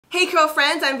Hey curl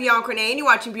friends, I'm Bianca Renee and you're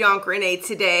watching Bianca Renee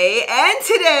Today. And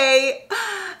today,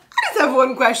 I just have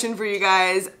one question for you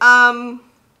guys. Are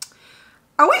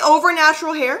we over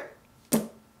natural hair?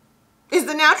 Is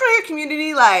the natural hair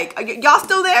community like, y'all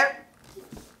still there?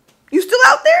 You still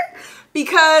out there?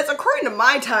 Because according to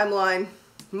my timeline,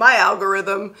 my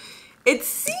algorithm, it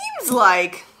seems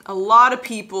like a lot of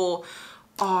people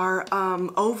are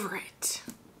over it.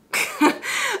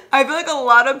 I feel like a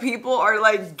lot of people are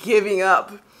like giving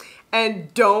up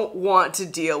and don't want to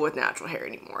deal with natural hair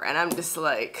anymore. And I'm just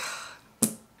like,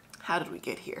 how did we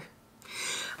get here?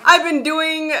 I've been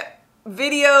doing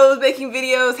videos, making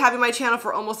videos, having my channel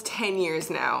for almost 10 years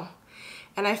now.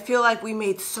 And I feel like we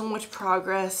made so much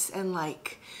progress and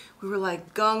like, we were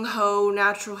like gung-ho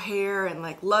natural hair and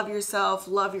like love yourself,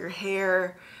 love your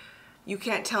hair. You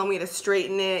can't tell me to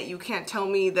straighten it. You can't tell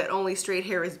me that only straight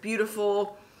hair is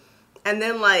beautiful. And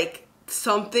then like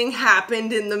something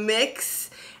happened in the mix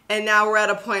and now we're at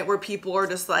a point where people are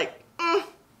just like, I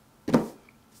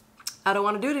don't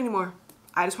want to do it anymore.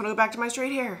 I just want to go back to my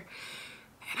straight hair.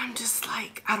 And I'm just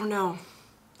like, I don't know.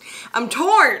 I'm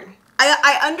torn.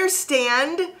 I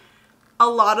understand a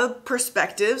lot of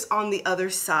perspectives on the other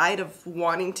side of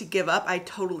wanting to give up. I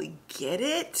totally get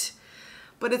it.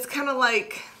 But it's kind of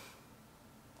like,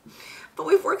 but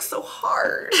we've worked so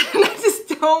hard. And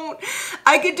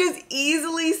I could just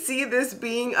easily see this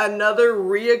being another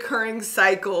reoccurring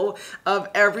cycle of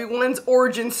everyone's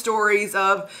origin stories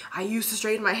of, I used to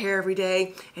straighten my hair every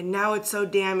day and now it's so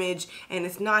damaged and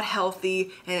it's not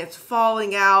healthy and it's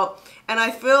falling out. And I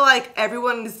feel like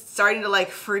everyone is starting to like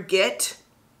forget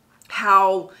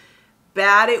how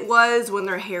bad it was when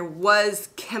their hair was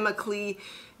chemically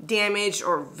damaged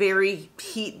or very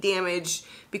heat damaged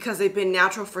because they've been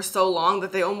natural for so long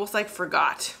that they almost like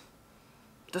forgot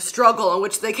the struggle in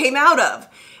which they came out of.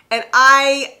 And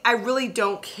I really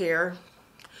don't care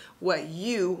what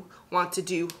you want to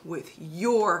do with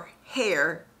your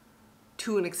hair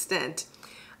to an extent.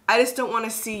 I just don't want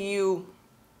to see you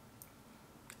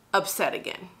upset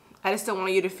again. I just don't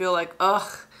want you to feel like,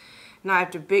 ugh, now I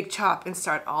have to big chop and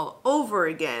start all over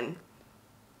again.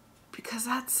 Because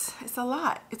it's a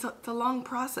lot. It's a long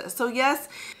process. So yes,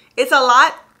 it's a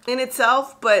lot in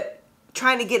itself, but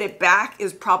trying to get it back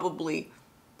is probably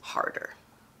harder.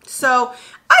 So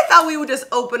I thought we would just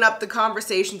open up the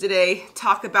conversation today,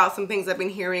 talk about some things I've been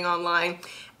hearing online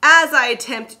as I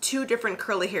attempt 2 different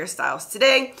curly hairstyles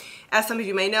today. As some of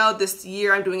you may know, this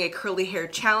year I'm doing a curly hair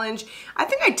challenge. I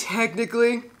think I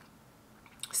technically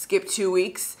skipped 2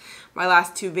 weeks. My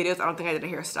last 2 videos, I don't think I did a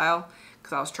hairstyle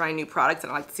because I was trying new products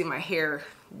and I like to see my hair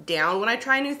down when I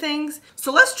try new things.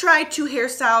 So let's try 2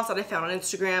 hairstyles that I found on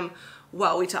Instagram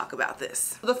while we talk about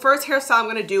this. The first hairstyle I'm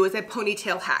gonna do is a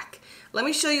ponytail hack. Let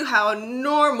me show you how a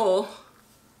normal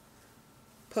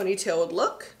ponytail would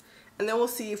look, and then we'll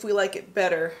see if we like it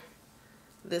better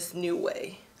this new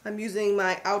way. I'm using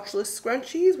my ouchless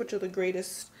scrunchies, which are the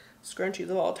greatest scrunchies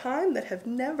of all time that have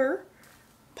never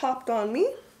popped on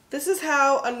me. This is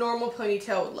how a normal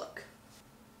ponytail would look.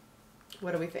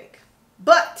 What do we think?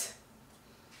 But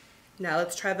now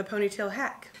let's try the ponytail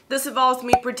hack. This involves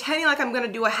me pretending like I'm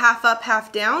gonna do a half up,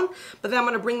 half down, but then I'm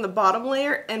gonna bring the bottom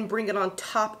layer and bring it on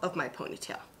top of my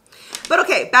ponytail. But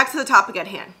okay, back to the topic at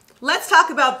hand. Let's talk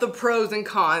about the pros and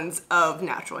cons of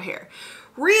natural hair.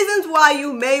 Reasons why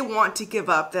you may want to give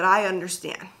up that I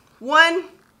understand. 1,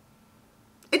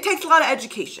 it takes a lot of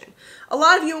education. A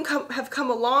lot of you have come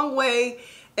a long way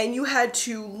and you had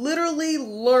to literally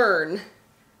learn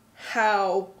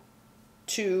how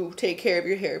to take care of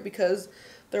your hair because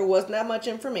there wasn't that much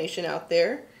information out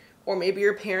there, or maybe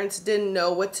your parents didn't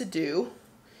know what to do,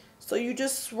 so you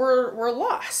just were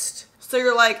lost. So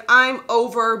you're like, I'm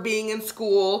over being in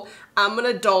school, I'm an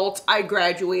adult, I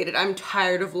graduated, I'm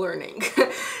tired of learning.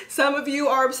 Some of you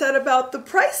are upset about the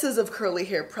prices of curly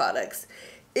hair products.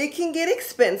 It can get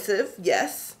expensive,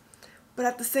 yes, but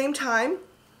at the same time,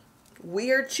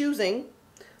 we are choosing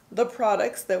the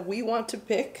products that we want to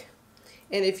pick.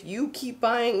 And if you keep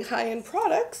buying high-end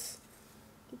products,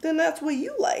 then that's what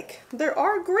you like. There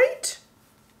are great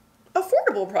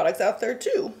affordable products out there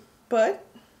too, but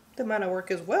they might not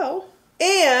work as well.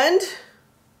 And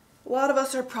a lot of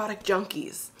us are product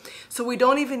junkies. So we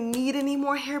don't even need any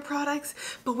more hair products,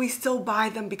 but we still buy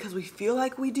them because we feel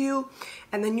like we do.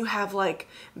 And then you have like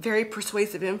very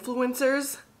persuasive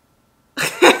influencers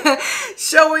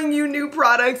showing you new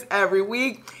products every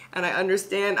week. And I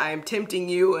understand I am tempting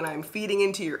you and I'm feeding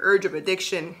into your urge of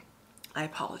addiction. I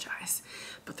apologize.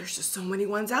 But there's just so many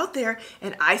ones out there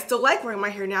and I still like wearing my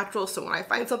hair natural. So when I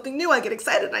find something new, I get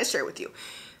excited and I share it with you.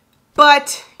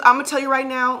 But I'm gonna tell you right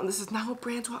now, and this is not what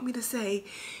brands want me to say,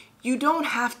 you don't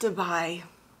have to buy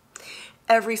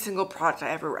every single product I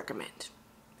ever recommend.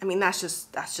 I mean, that's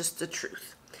just the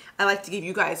truth. I like to give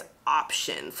you guys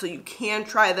options so you can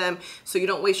try them, so you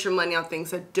don't waste your money on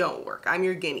things that don't work. I'm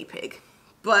your guinea pig.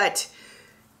 But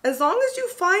as long as you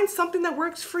find something that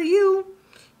works for you,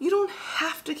 you don't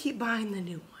have to keep buying the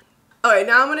new one. All right,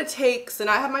 now I'm gonna take, so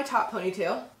now I have my top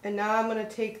ponytail, and now I'm gonna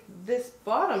take this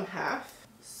bottom half,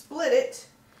 split it,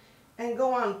 and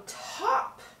go on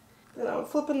top. Then I'm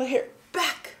flipping the hair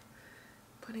back,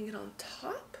 putting it on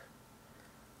top,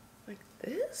 like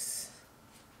this.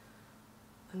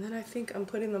 And then I think I'm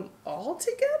putting them all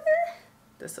together.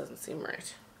 This doesn't seem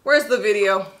right. Where's the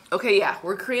video? Okay, yeah,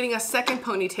 we're creating a second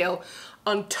ponytail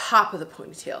on top of the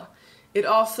ponytail. It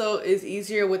also is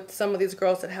easier with some of these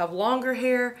girls that have longer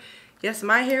hair. Yes,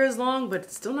 my hair is long, but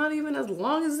it's still not even as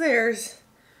long as theirs.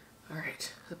 All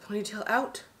right, the ponytail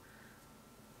out.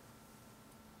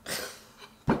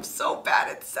 I'm so bad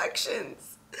at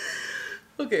sections.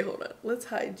 Okay, hold on, let's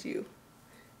hide you.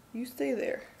 You stay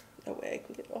there. That way I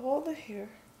can get all the hair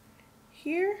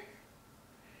here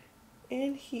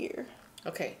and here.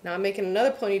 Okay, now I'm making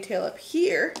another ponytail up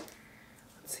here.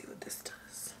 Let's see what this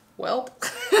does. Well,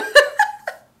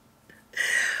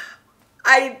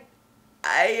 I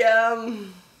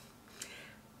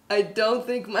don't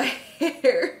think my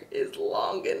hair is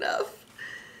long enough.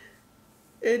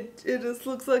 It just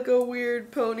looks like a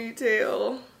weird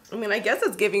ponytail. I mean, I guess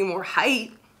it's giving more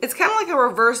height. It's kind of like a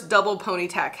reverse double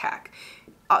ponytail hack.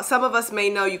 Some of us may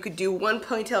know you could do one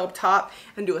ponytail up top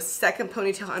and do a second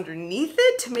ponytail underneath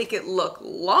it to make it look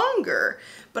longer,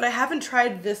 but I haven't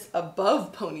tried this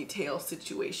above ponytail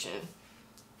situation.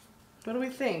 What do we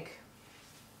think?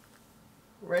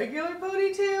 Regular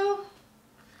ponytail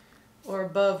or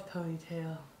above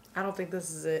ponytail? I don't think this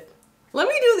is it. Let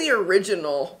me do the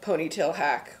original ponytail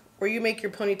hack where you make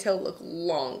your ponytail look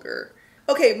longer.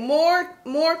 Okay,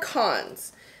 more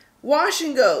cons. Wash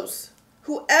and goes.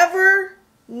 Whoever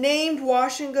named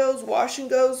wash and goes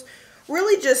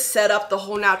really just set up the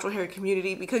whole natural hair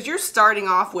community because you're starting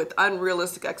off with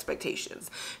unrealistic expectations.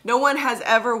 No one has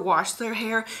ever washed their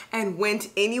hair and went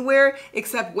anywhere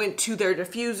except went to their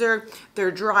diffuser, their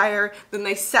dryer, then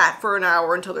they sat for an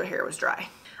hour until their hair was dry.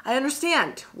 I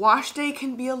understand wash day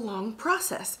can be a long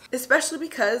process, especially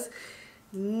because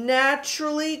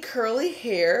naturally curly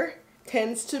hair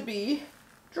tends to be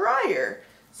drier.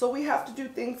 So we have to do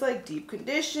things like deep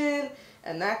condition,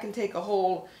 and that can take a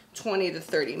whole 20 to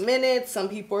 30 minutes. Some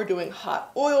people are doing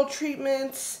hot oil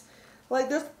treatments. Like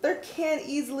there can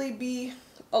easily be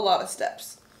a lot of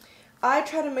steps. I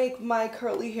try to make my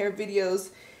curly hair videos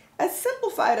as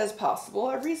simplified as possible.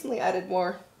 I recently added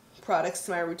more products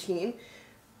to my routine,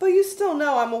 but you still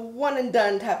know I'm a one and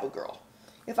done type of girl.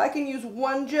 If I can use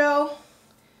one gel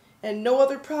and no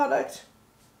other product,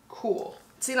 cool.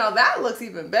 See, now that looks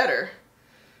even better.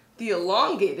 The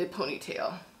elongated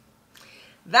ponytail.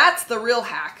 That's the real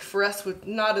hack for us with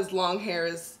not as long hair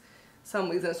as some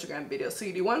of these Instagram videos. So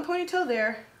you do one ponytail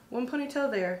there,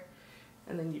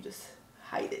 and then you just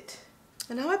hide it.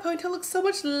 And now my ponytail looks so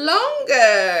much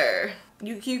longer.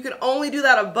 You can only do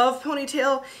that above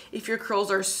ponytail if your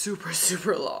curls are super,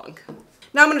 super long.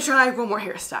 Now I'm gonna try one more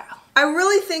hairstyle. I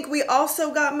really think we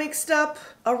also got mixed up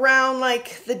around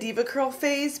like the diva curl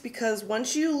phase because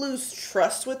once you lose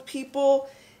trust with people,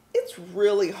 it's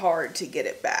really hard to get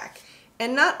it back.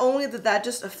 And not only did that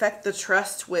just affect the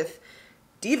trust with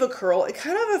diva curl, it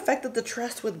kind of affected the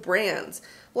trust with brands.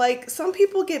 Like some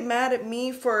people get mad at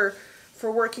me for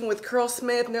working with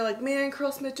Curlsmith and they're like, man,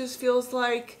 Curlsmith just feels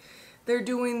like they're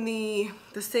doing the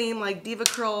same like diva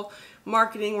curl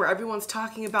marketing where everyone's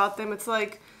talking about them. It's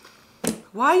like,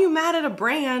 why are you mad at a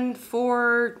brand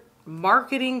for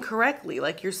marketing correctly?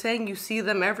 Like you're saying you see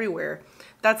them everywhere.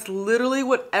 That's literally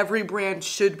what every brand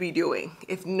should be doing.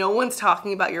 If no one's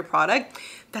talking about your product,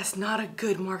 that's not a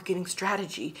good marketing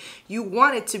strategy. You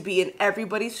want it to be in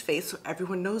everybody's face so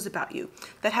everyone knows about you.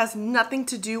 That has nothing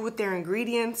to do with their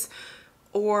ingredients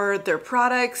or their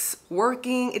products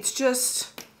working. It's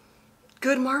just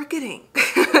good marketing.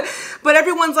 But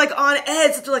everyone's like on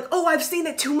edge. They're like, oh, I've seen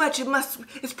it too much.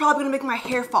 It's probably gonna make my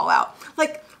hair fall out.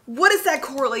 Like, what is that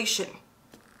correlation?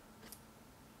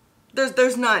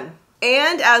 There's none.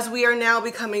 And as we are now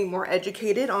becoming more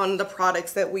educated on the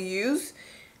products that we use,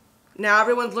 now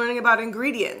everyone's learning about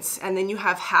ingredients. And then you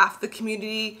have half the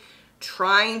community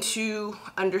trying to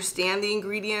understand the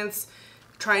ingredients,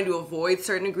 trying to avoid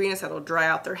certain ingredients that'll dry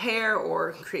out their hair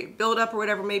or create buildup or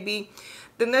whatever it may be.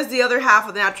 Then there's the other half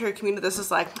of the natural hair community that's just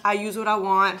like, I use what I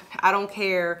want, I don't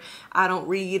care, I don't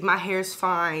read, my hair's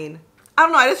fine. I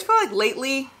don't know, I just feel like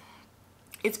lately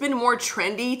it's been more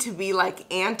trendy to be like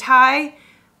anti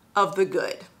of the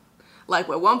good. Like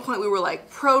at one point we were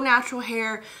like pro natural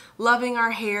hair, loving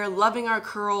our hair, loving our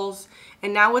curls.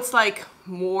 And now it's like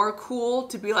more cool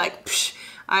to be like, psh,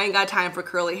 I ain't got time for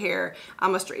curly hair. I'm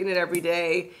gonna straighten it every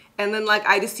day. And then like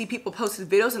I just see people posted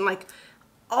videos and like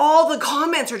all the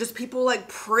comments are just people like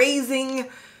praising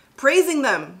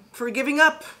them for giving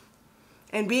up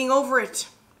and being over it.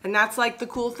 And that's like the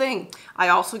cool thing. I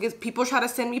also get people try to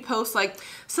send me posts like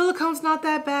silicone's not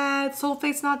that bad,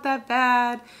 sulfate's not that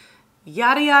bad,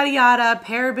 yada yada yada,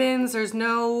 parabens, there's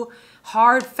no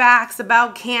hard facts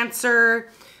about cancer.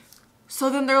 So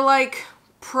then they're like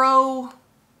pro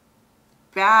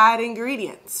bad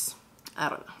ingredients. I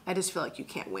don't know. I just feel like you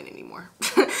can't win anymore.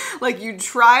 Like you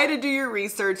try to do your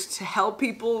research to help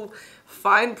people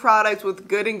find products with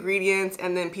good ingredients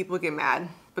and then people get mad.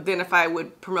 But then if I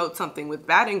would promote something with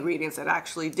bad ingredients that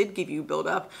actually did give you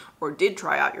buildup or did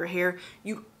dry out your hair,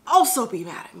 you'd also be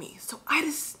mad at me. So I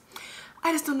just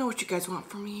don't know what you guys want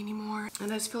from me anymore.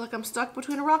 And I just feel like I'm stuck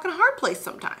between a rock and a hard place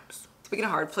sometimes. Speaking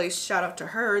of hard place, shout out to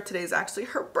her. Today's actually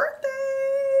her birthday.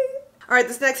 All right,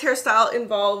 this next hairstyle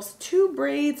involves 2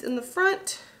 braids in the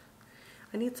front.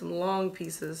 I need some long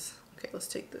pieces. Okay, let's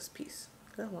take this piece.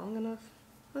 Is that long enough?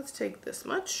 Let's take this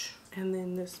much. And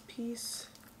then this piece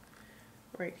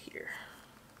right here.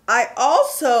 I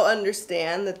also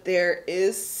understand that there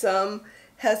is some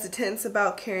hesitance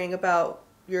about caring about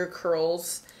your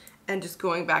curls and just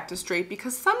going back to straight,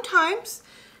 because sometimes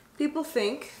people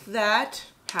think that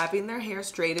having their hair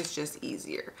straight is just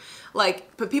easier.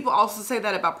 Like, but people also say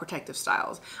that about protective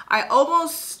styles. I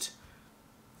almost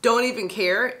don't even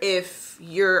care if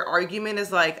your argument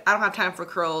is like, I don't have time for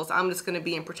curls, I'm just gonna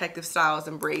be in protective styles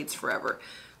and braids forever.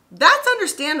 That's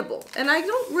understandable. And I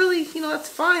don't really, that's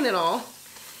fine and all.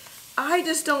 I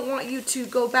just don't want you to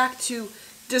go back to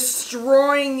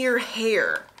destroying your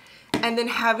hair and then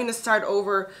having to start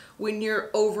over when you're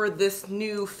over this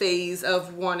new phase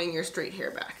of wanting your straight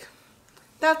hair back.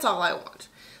 That's all I want.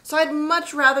 So I'd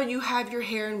much rather you have your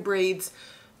hair in braids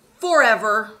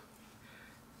forever,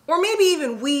 or maybe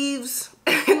even weaves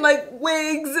and like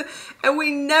wigs, and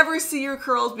we never see your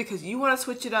curls because you want to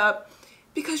switch it up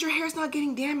because your hair's not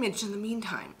getting damaged in the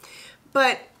meantime.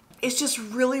 But it's just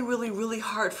really, really, really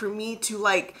hard for me to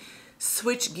like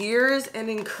switch gears and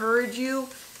encourage you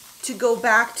to go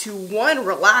back to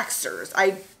relaxers.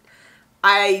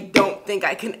 I don't think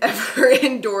I can ever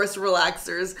endorse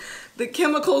relaxers. The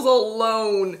chemicals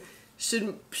alone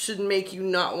should make you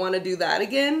not want to do that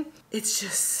again. It's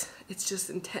just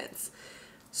intense.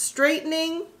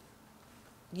 Straightening,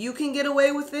 you can get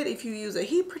away with it if you use a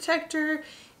heat protector,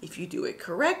 if you do it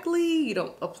correctly, you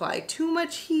don't apply too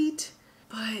much heat,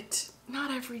 but not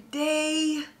every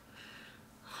day.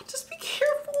 Just be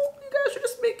careful. You guys are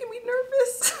just making me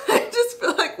nervous. I just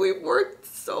feel like we've worked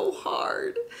so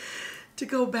hard to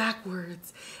go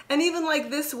backwards. And even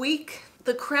like this week,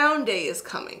 the Crown Day is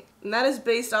coming. And that is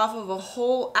based off of a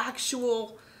whole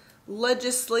actual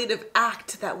legislative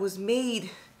act that was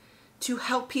made to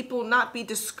help people not be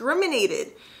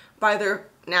discriminated by their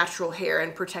natural hair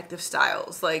and protective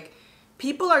styles. Like,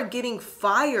 people are getting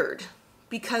fired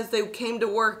because they came to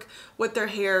work with their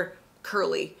hair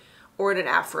curly or in an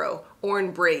afro or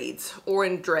in braids or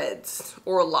in dreads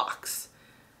or locks,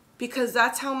 because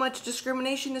that's how much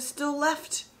discrimination is still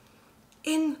left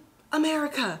in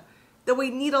America, that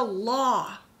we need a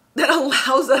law that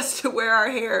allows us to wear our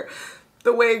hair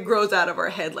the way it grows out of our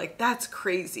head. Like, that's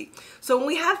crazy. So when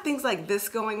we have things like this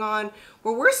going on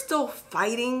where we're still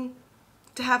fighting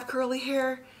to have curly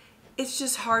hair, it's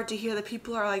just hard to hear that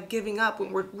people are like giving up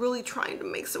when we're really trying to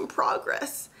make some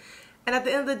progress. And at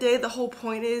the end of the day, the whole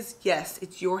point is, yes,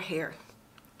 it's your hair.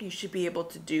 You should be able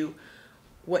to do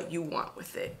what you want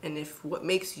with it. And if what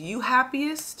makes you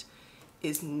happiest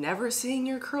is never seeing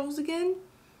your curls again,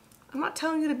 I'm not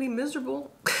telling you to be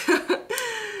miserable.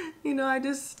 I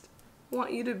just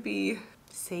want you to be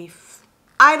safe.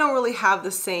 I don't really have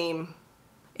the same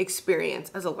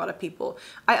experience as a lot of people.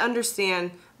 I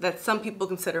understand that some people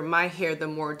consider my hair the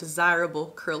more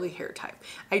desirable curly hair type.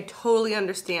 I totally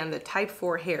understand that type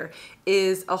 4 hair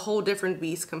is a whole different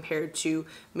beast compared to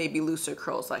maybe looser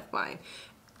curls like mine.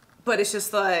 But it's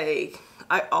just like,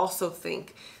 I also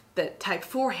think that type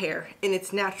 4 hair in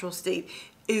its natural state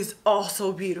is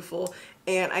also beautiful.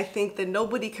 And I think that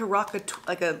nobody can rock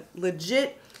a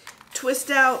legit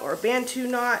twist out or bantu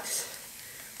knot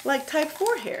like type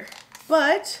 4 hair.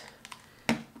 But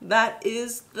that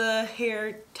is the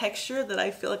hair texture that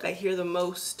I feel like I hear the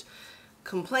most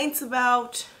complaints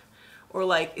about, or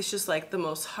like it's just like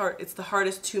it's the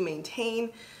hardest to maintain.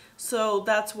 So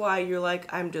that's why you're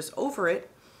like, I'm just over it,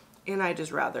 and I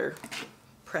just rather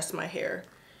press my hair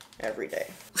every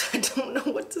day. I don't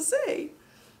know what to say.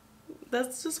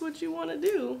 that's just what you want to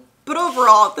do. But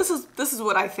overall, this is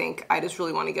what I think I just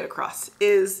really want to get across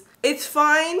is it's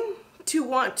fine to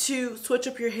want to switch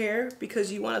up your hair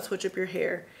because you want to switch up your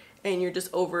hair and you're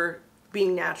just over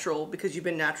being natural because you've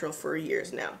been natural for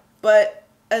years now. But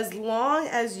as long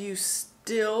as you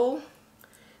still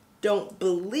don't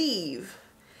believe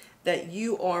that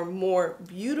you are more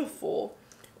beautiful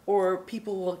or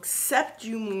people will accept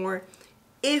you more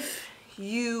if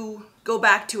you go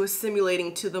back to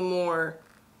assimilating to the more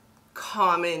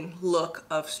common look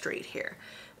of straight hair.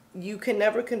 You can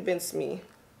never convince me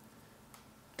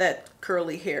that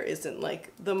curly hair isn't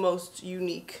like the most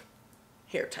unique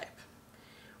hair type.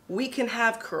 We can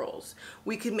have curls,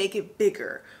 we can make it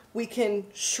bigger, we can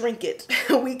shrink it,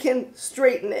 we can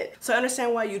straighten it. So I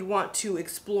understand why you'd want to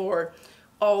explore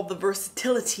all the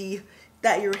versatility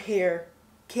that your hair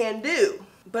can do.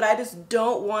 But I just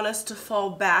don't want us to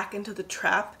fall back into the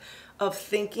trap of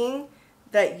thinking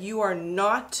that you are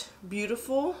not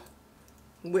beautiful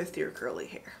with your curly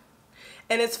hair.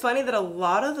 And it's funny that a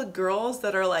lot of the girls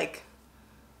that are like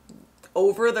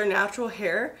over their natural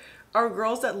hair are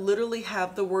girls that literally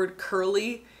have the word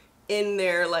curly in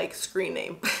their like screen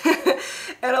name.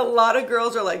 And a lot of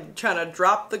girls are like trying to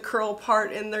drop the curl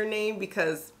part in their name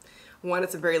because one,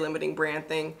 it's a very limiting brand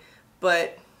thing,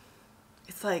 but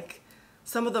it's like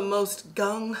some of the most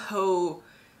gung-ho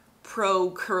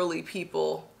pro curly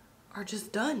people are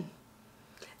just done.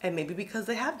 And maybe because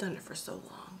they have done it for so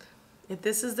long. If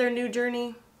this is their new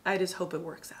journey, I just hope it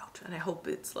works out. And I hope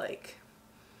it's like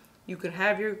you can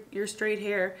have your straight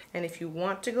hair, and if you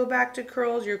want to go back to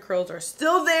curls, your curls are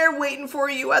still there waiting for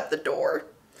you at the door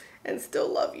and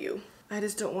still love you. I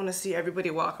just don't want to see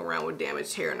everybody walk around with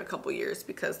damaged hair in a couple years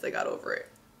because they got over it.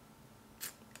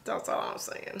 That's all I'm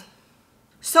saying.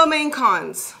 So main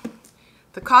cons: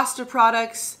 the cost of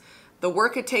products, the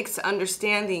work it takes to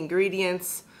understand the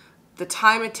ingredients, the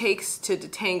time it takes to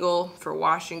detangle for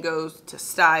wash and goes to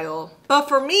style. But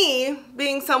for me,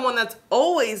 being someone that's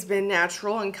always been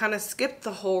natural and kind of skipped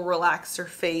the whole relaxer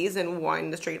phase and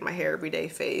wanting to straighten my hair every day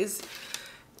phase,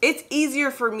 it's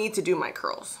easier for me to do my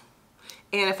curls.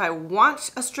 And if I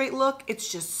want a straight look,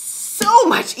 it's just so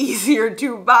much easier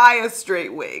to buy a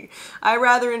straight wig. I'd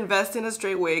rather invest in a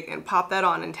straight wig and pop that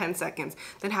on in 10 seconds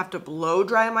than have to blow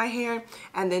dry my hair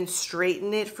and then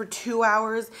straighten it for 2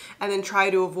 hours and then try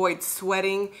to avoid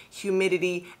sweating,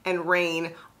 humidity, and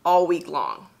rain all week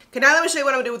long. Okay, now let me show you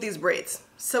what I'm gonna do with these braids.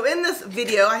 So in this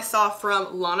video I saw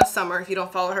from Lana Summer, if you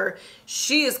don't follow her,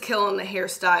 she is killing the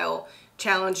hairstyle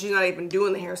challenge. She's not even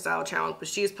doing the hairstyle challenge, but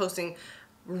she is posting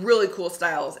really cool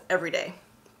styles every day.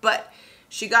 But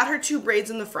she got her 2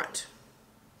 braids in the front.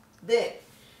 Then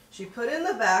she put in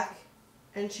the back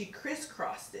and she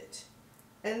crisscrossed it.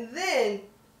 And then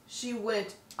she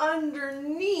went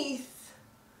underneath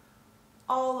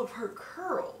all of her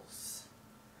curls.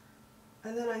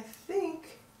 And then I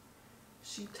think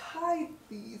she tied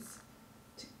these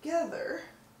together,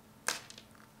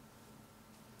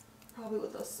 probably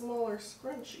with a smaller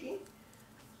scrunchie.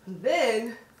 And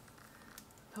then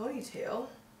ponytail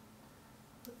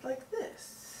looked like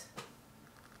this.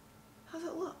 How's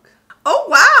it look? Oh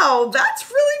wow,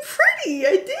 that's really pretty.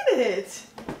 I did it.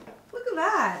 Look at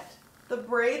that. The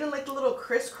braid and like the little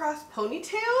crisscross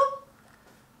ponytail.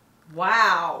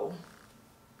 Wow.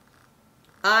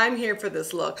 I'm here for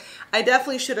this look. I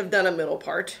definitely should have done a middle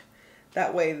part.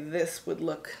 That way this would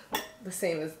look the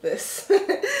same as this.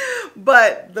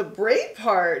 But the braid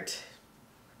part,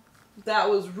 that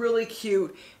was really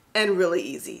cute and really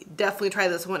easy. Definitely try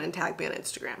this one and tag me on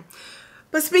Instagram.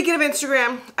 But speaking of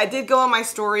Instagram, I did go on my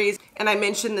stories and I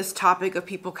mentioned this topic of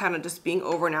people kind of just being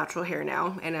over natural hair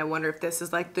now. And I wonder if this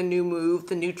is like the new move,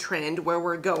 the new trend, where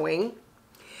we're going.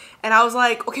 And I was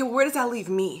like, okay, well, where does that leave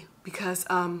me? Because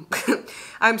I'm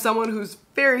someone who's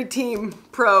very team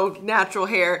pro natural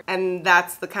hair, and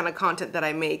that's the kind of content that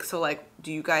I make. So like,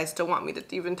 do you guys still want me to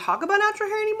even talk about natural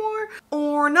hair anymore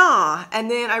or nah?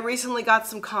 And then I recently got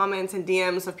some comments and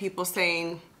DMs of people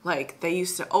saying like they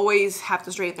used to always have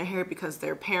to straighten their hair because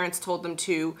their parents told them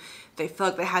to. They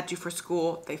felt like they had to for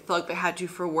school. They felt like they had to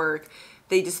for work.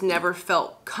 They just never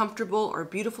felt comfortable or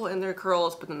beautiful in their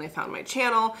curls, but then they found my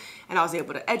channel and I was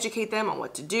able to educate them on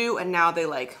what to do, and now they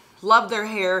like love their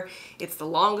hair. It's the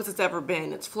longest it's ever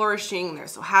been. It's flourishing. They're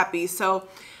so happy. So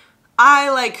I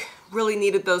like really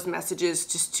needed those messages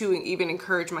just to even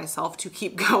encourage myself to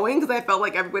keep going, because I felt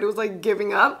like everybody was like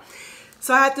giving up.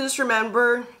 So I had to just remind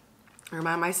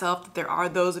myself that there are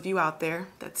those of you out there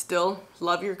that still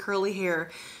love your curly hair,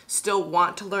 still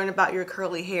want to learn about your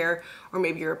curly hair, or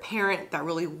maybe you're a parent that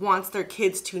really wants their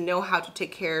kids to know how to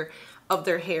take care of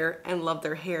their hair and love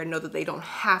their hair, know that they don't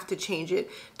have to change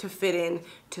it to fit in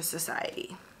to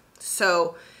society.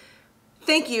 So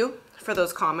thank you for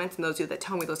those comments and those of you that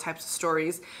tell me those types of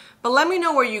stories. But let me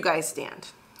know where you guys stand.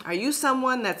 Are you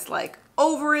someone that's like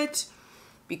over it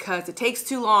because it takes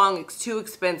too long, it's too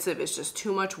expensive, it's just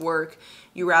too much work,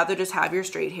 you rather just have your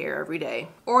straight hair every day?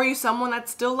 Or are you someone that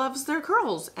still loves their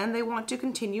curls and they want to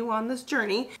continue on this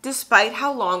journey despite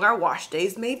how long our wash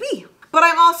days may be? But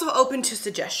I'm also open to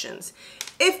suggestions.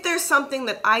 If there's something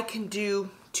that I can do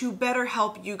to better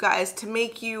help you guys, to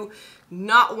make you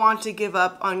not want to give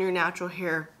up on your natural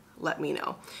hair, let me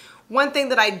know. One thing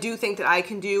that I do think that I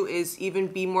can do is even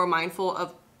be more mindful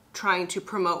of trying to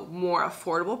promote more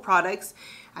affordable products.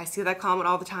 I see that comment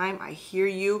all the time. I hear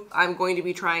you. I'm going to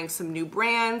be trying some new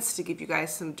brands to give you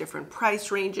guys some different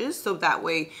price ranges so that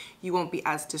way you won't be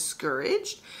as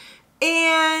discouraged.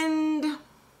 And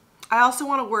I also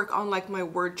want to work on like my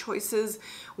word choices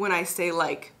when I say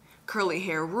like curly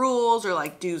hair rules or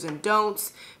like do's and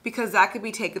don'ts, because that could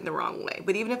be taken the wrong way.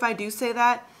 But even if I do say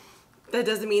that, that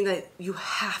doesn't mean that you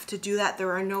have to do that.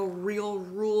 There are no real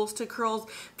rules to curls.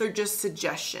 They're just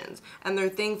suggestions. And they're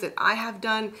things that I have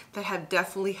done that have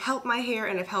definitely helped my hair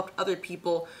and have helped other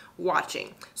people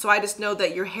watching. So I just know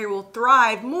that your hair will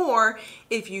thrive more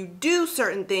if you do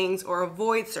certain things or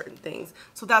avoid certain things.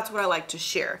 So that's what I like to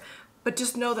share. But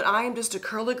just know that I am just a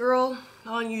curly girl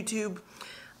on YouTube.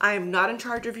 I am not in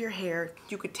charge of your hair.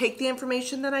 You could take the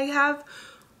information that I have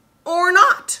or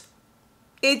not.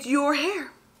 It's your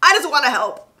hair. I just want to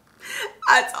help.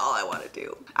 That's all I want to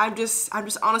do. I'm just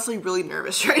honestly really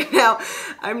nervous right now.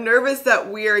 I'm nervous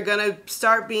that we are gonna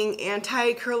start being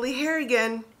anti-curly hair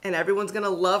again, and everyone's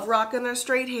gonna love rocking their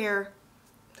straight hair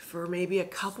for maybe a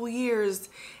couple years,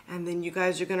 and then you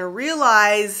guys are gonna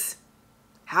realize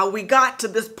how we got to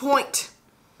this point,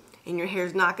 and your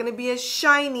hair's not gonna be as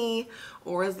shiny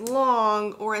or as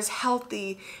long or as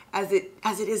healthy as it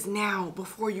is now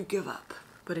before you give up.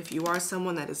 But if you are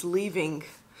someone that is leaving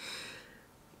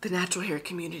the natural hair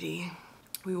community,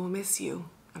 we will miss you,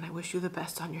 and I wish you the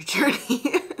best on your journey.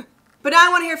 But now I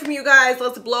want to hear from you guys.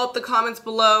 Let's blow up the comments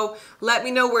below. Let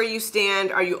me know where you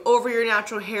stand. Are you over your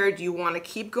natural hair? Do you want to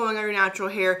keep going on your natural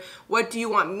hair? What do you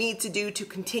want me to do to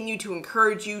continue to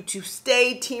encourage you to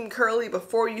stay team curly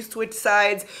before you switch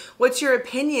sides? What's your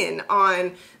opinion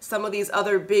on some of these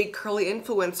other big curly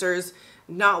influencers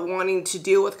not wanting to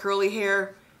deal with curly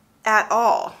hair at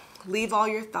all? Leave all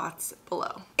your thoughts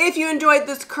below. If you enjoyed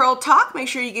this curl talk, make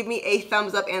sure you give me a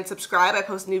thumbs up and subscribe. I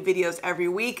post new videos every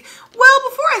week. Well,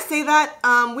 before I say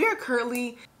that, we are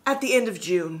currently at the end of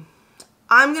June.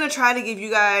 I'm gonna try to give you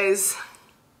guys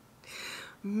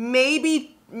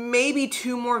maybe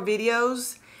 2 more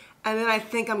videos, and then I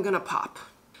think I'm gonna pop.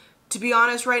 To be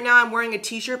honest, right now I'm wearing a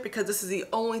t-shirt because this is the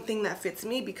only thing that fits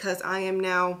me, because I am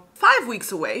now 5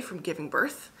 weeks away from giving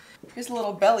birth. Here's a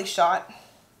little belly shot.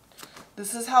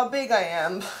 This is how big I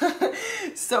am.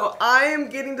 So I am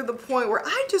getting to the point where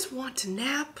I just want to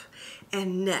nap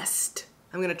and nest.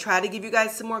 I'm gonna try to give you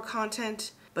guys some more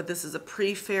content, but this is a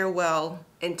pre-farewell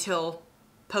until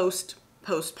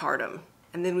postpartum.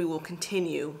 And then we will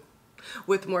continue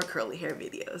with more curly hair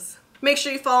videos. Make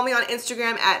sure you follow me on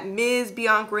Instagram at Ms.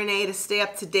 BiancaRenee to stay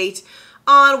up to date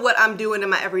on what I'm doing in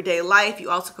my everyday life. You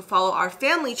also can follow our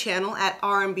family channel at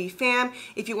R&B Fam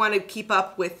if you want to keep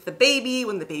up with the baby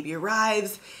when the baby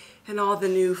arrives and all the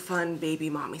new fun baby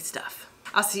mommy stuff.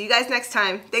 I'll see you guys next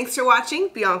time. Thanks for watching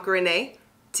BiancaRenee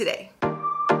Today.